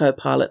encouraged to be a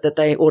co-pilot, that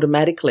they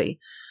automatically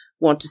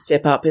want to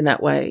step up in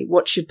that way.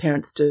 What should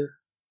parents do?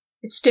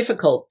 It's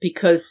difficult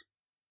because,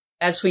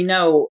 as we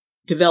know,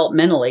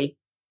 developmentally,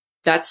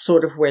 that's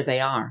sort of where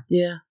they are.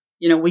 Yeah.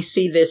 We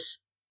see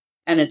this,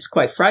 and it's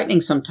quite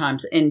frightening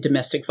sometimes in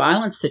domestic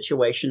violence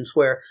situations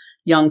where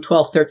young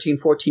 12, 13,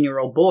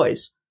 14-year-old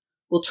boys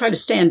will try to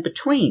stand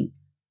between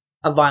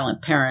a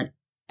violent parent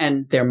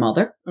and their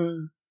mother.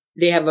 Mm.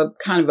 They have a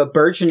kind of a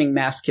burgeoning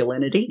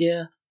masculinity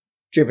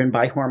driven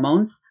by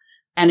hormones,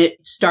 and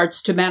it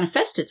starts to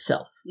manifest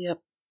itself. Yep.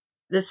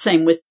 The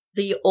same with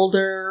the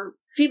older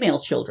female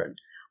children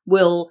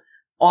will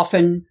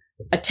often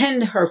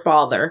attend her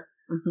father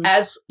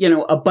as,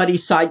 a buddy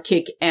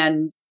sidekick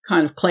and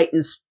kind of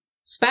Clayton's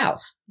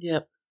spouse.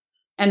 Yep.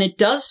 And it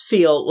does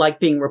feel like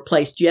being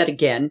replaced yet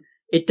again.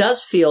 It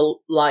does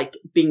feel like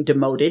being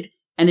demoted,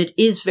 and it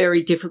is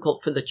very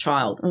difficult for the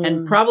child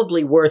and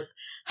probably worth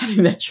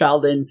having that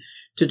child in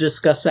to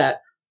discuss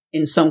that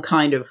in some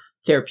kind of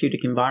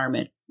therapeutic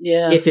environment.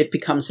 Yeah. If it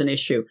becomes an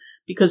issue,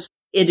 because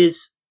it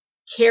is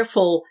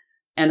careful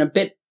and a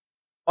bit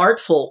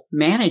artful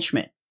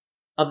management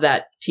of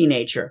that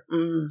teenager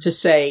to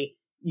say,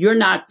 you're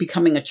not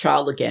becoming a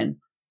child again.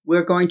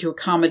 We're going to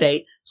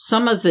accommodate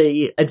some of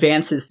the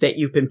advances that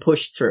you've been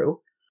pushed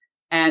through,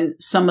 and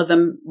some of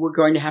them we're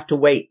going to have to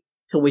wait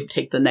till we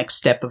take the next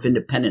step of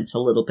independence a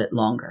little bit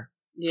longer.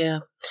 Yeah.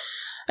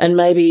 And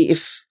maybe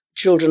if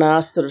children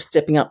are sort of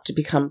stepping up to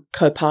become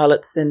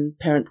co-pilots, then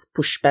parents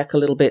push back a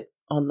little bit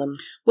on them.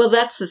 Well,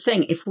 that's the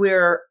thing. If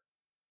we're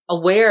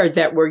aware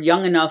that we're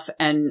young enough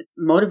and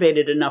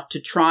motivated enough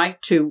to try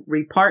to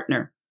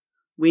repartner,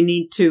 we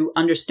need to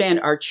understand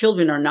our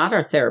children are not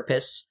our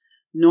therapists,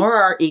 nor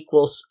our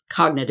equals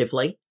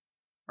cognitively,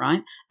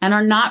 right? And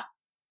are not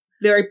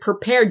very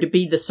prepared to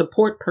be the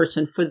support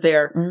person for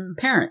their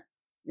parent.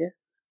 Yeah.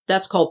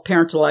 That's called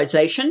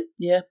parentalization.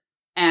 Yeah.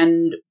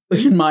 And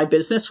in my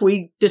business,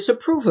 we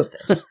disapprove of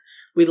this.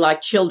 We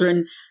like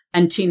children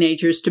and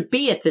teenagers to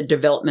be at the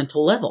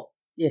developmental level.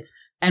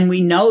 Yes. And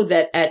we know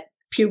that at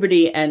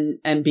puberty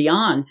and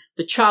beyond,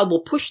 the child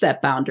will push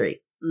that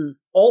boundary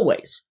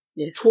always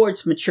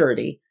towards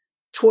maturity,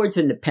 towards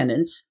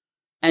independence,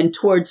 and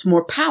towards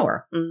more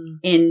power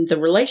in the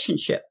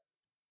relationship.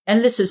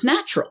 And this is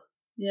natural.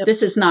 Yep.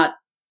 This is not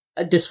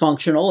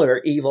dysfunctional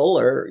or evil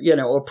or,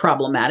 or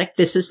problematic.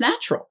 This is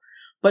natural.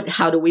 But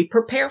how do we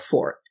prepare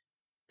for it?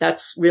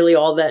 That's really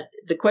all that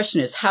the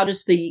question is. How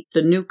does the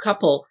new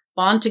couple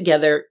bond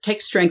together,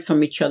 take strength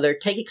from each other,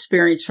 take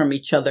experience from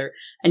each other,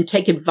 and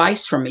take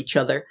advice from each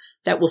other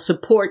that will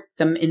support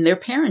them in their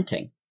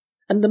parenting?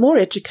 And the more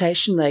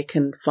education they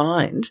can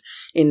find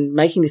in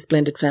making this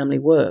blended family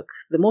work,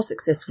 the more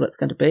successful it's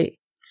going to be.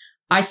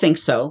 I think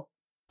so.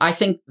 I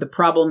think the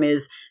problem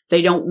is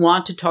they don't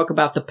want to talk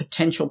about the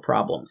potential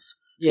problems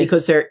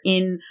because they're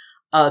in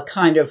a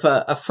kind of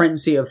a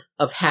frenzy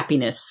of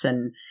happiness,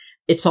 and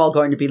it's all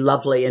going to be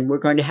lovely and we're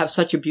going to have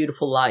such a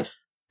beautiful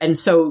life. And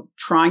so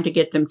trying to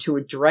get them to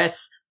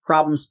address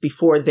problems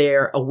before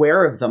they're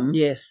aware of them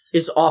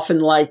is often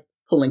like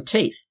pulling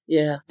teeth.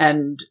 Yeah.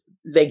 And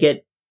they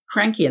get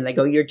cranky and they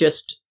go, you're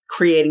just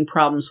creating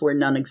problems where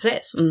none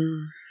exist.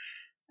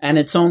 And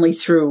it's only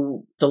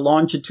through the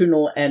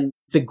longitudinal and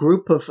the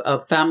group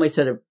of families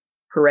that have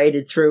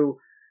paraded through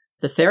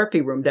the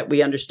therapy room that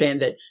we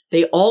understand that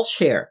they all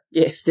share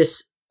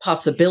this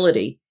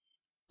possibility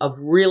of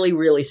really,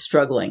 really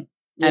struggling.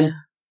 Yeah. And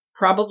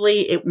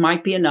probably it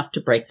might be enough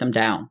to break them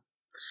down.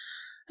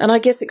 And I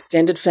guess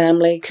extended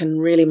family can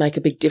really make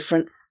a big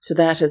difference to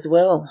that as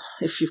well,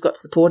 if you've got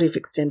supportive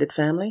extended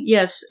family.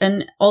 Yes,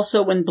 and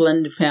also when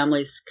blended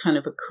families kind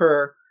of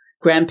occur,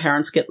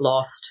 grandparents get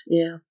lost.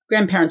 Yeah.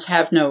 Grandparents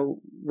have no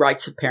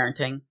rights of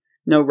parenting,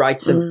 no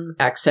rights of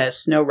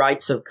access, no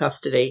rights of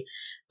custody.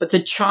 But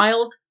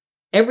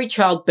every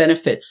child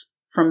benefits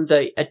from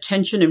the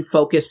attention and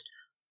focus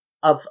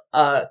of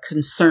a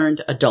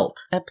concerned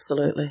adult.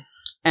 Absolutely.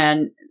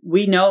 And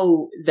we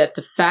know that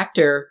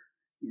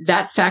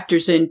that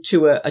factors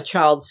into a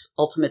child's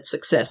ultimate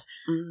success.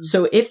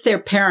 So if their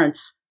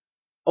parents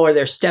or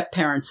their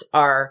step-parents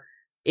are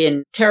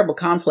in terrible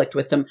conflict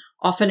with them,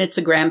 often it's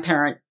a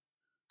grandparent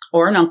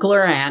or an uncle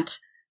or aunt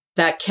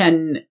that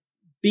can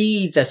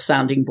be the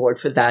sounding board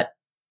for that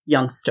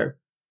youngster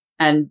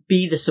and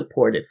be the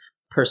supportive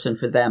person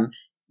for them,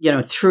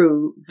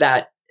 through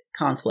that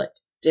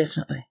conflict.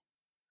 Definitely.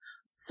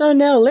 So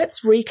now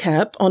let's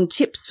recap on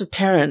tips for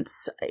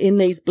parents in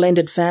these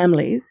blended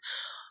families.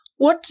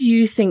 What do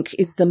you think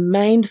is the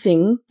main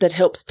thing that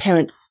helps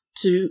parents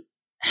to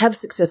have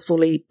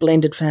successfully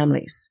blended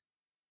families?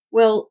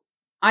 Well,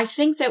 I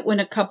think that when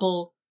a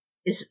couple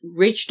is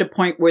reached a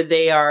point where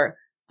they are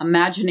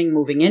imagining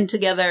moving in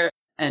together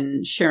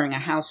and sharing a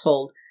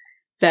household,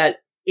 that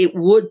it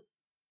would,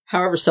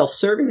 however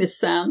self-serving this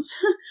sounds,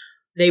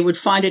 they would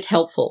find it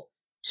helpful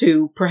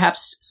to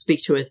perhaps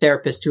speak to a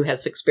therapist who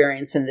has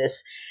experience in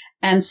this.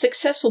 And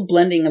successful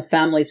blending of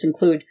families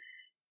include,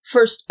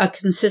 first, a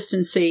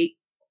consistency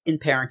in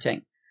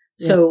parenting.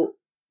 Yeah. So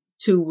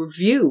to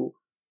review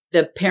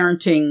the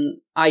parenting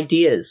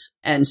ideas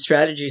and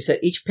strategies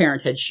that each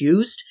parent has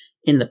used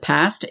in the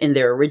past in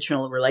their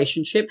original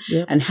relationship,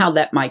 yep, and how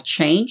that might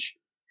change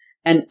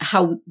and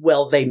how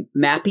well they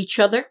map each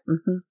other.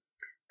 Mm-hmm.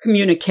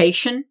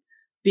 Communication,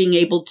 being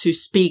able to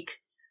speak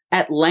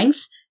at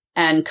length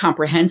and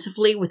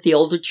comprehensively with the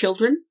older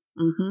children,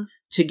 mm-hmm,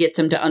 to get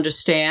them to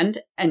understand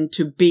and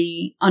to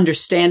be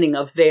understanding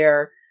of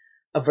their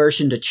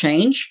aversion to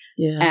change,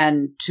 yeah,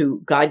 and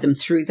to guide them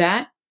through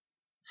that.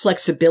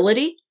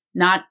 Flexibility,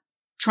 not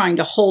trying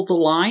to hold the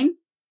line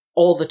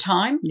all the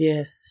time.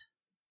 Yes.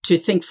 To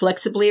think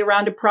flexibly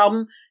around a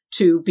problem,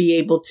 to be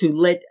able to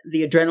let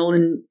the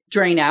adrenaline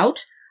drain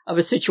out of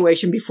a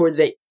situation before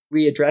they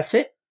readdress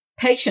it.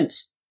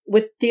 Patience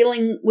with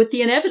dealing with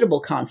the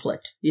inevitable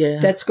conflict, yeah,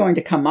 that's going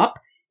to come up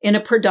in a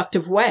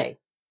productive way.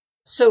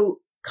 So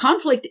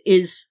conflict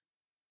is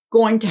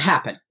going to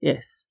happen.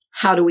 Yes.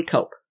 How do we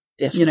cope?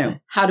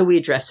 Definitely. How do we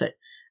address it?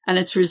 And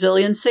it's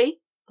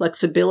resiliency,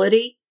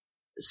 flexibility,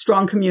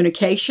 strong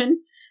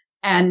communication,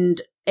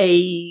 and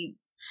a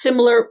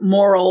similar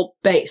moral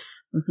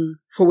base, mm-hmm,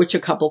 for which a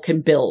couple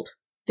can build.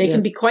 They, yeah,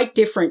 can be quite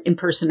different in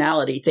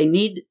personality. They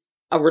need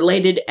a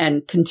related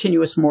and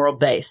continuous moral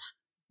base.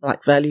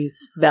 Like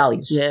values.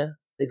 Values. Yeah.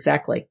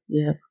 Exactly.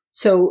 Yeah.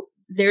 So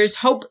there is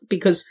hope,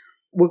 because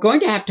we're going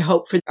to have to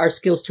hope for our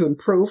skills to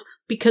improve,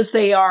 because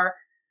they are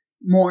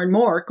more and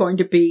more going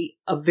to be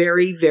a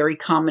very, very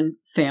common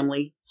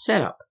family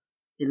setup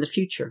in the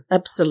future.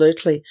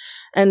 Absolutely.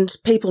 And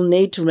people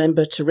need to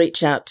remember to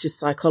reach out to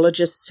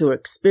psychologists who are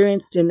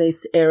experienced in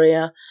this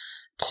area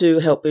to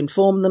help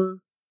inform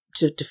them,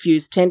 to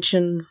diffuse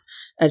tensions,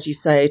 as you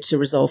say, to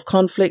resolve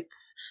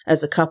conflicts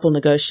as a couple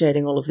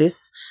negotiating all of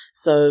this.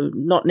 So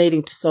not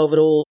needing to solve it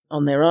all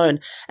on their own.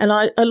 And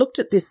I looked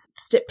at this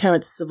Step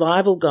Parents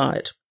Survival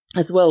Guide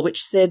as well,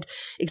 which said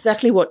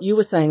exactly what you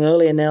were saying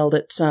earlier, Nell,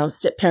 that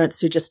step parents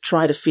who just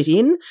try to fit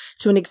in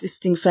to an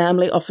existing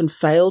family often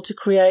fail to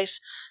create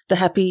the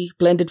happy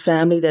blended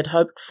family they'd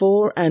hoped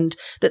for, and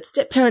that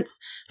step parents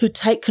who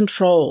take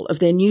control of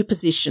their new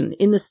position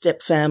in the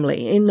step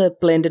family, in the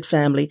blended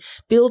family,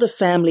 build a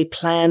family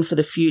plan for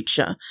the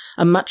future,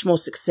 are much more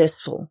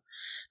successful.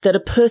 That a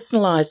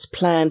personalised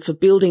plan for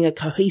building a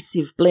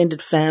cohesive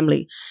blended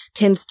family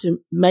tends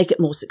to make it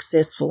more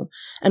successful,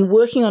 and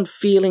working on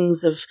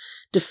feelings of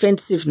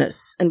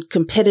defensiveness and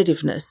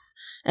competitiveness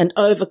and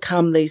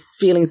overcome these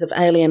feelings of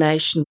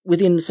alienation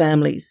within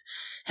families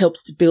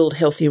helps to build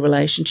healthy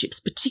relationships,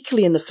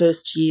 particularly in the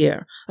first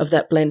year of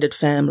that blended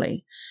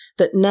family.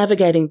 That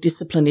navigating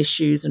discipline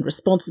issues and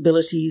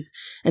responsibilities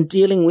and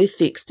dealing with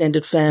the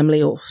extended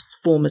family or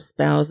former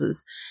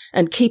spouses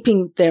and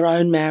keeping their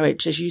own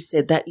marriage, as you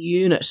said, that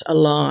unit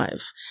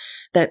alive,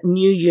 that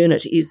new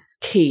unit is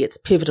key. It's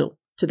pivotal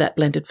to that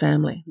blended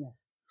family.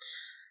 Yes.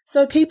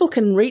 So people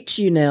can reach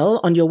you, Nell,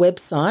 on your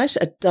website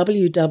at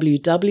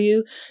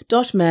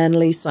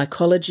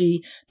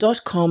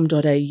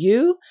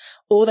www.manlypsychology.com.au,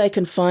 or they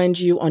can find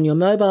you on your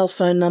mobile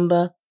phone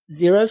number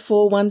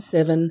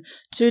 0417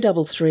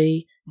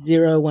 233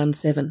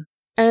 017.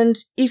 And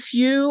if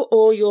you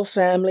or your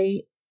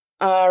family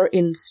are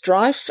in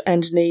strife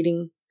and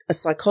needing a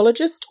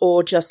psychologist,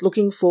 or just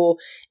looking for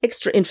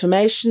extra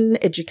information,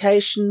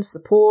 education,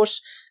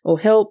 support or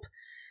help,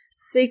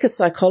 seek a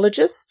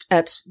psychologist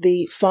at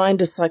the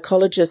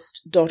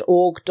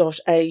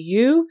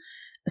findapsychologist.org.au,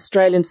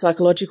 Australian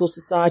Psychological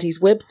Society's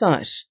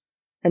website,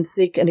 and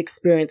seek an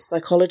experienced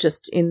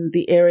psychologist in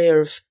the area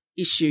of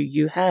issue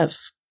you have.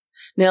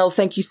 Nell,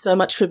 thank you so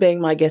much for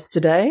being my guest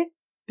today.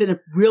 Been a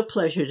real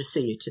pleasure to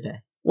see you today.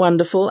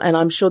 Wonderful, and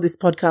I'm sure this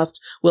podcast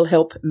will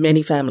help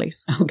many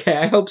families. Okay,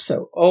 I hope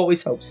so.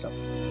 Always hope so.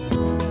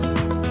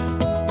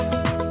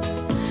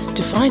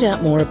 To find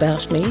out more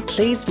about me,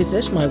 please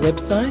visit my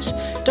website,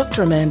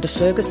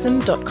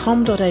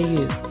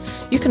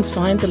 dramandaferguson.com.au. You can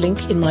find the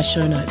link in my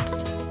show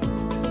notes.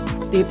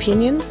 The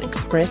opinions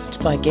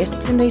expressed by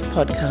guests in these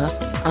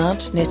podcasts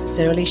aren't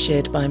necessarily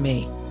shared by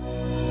me.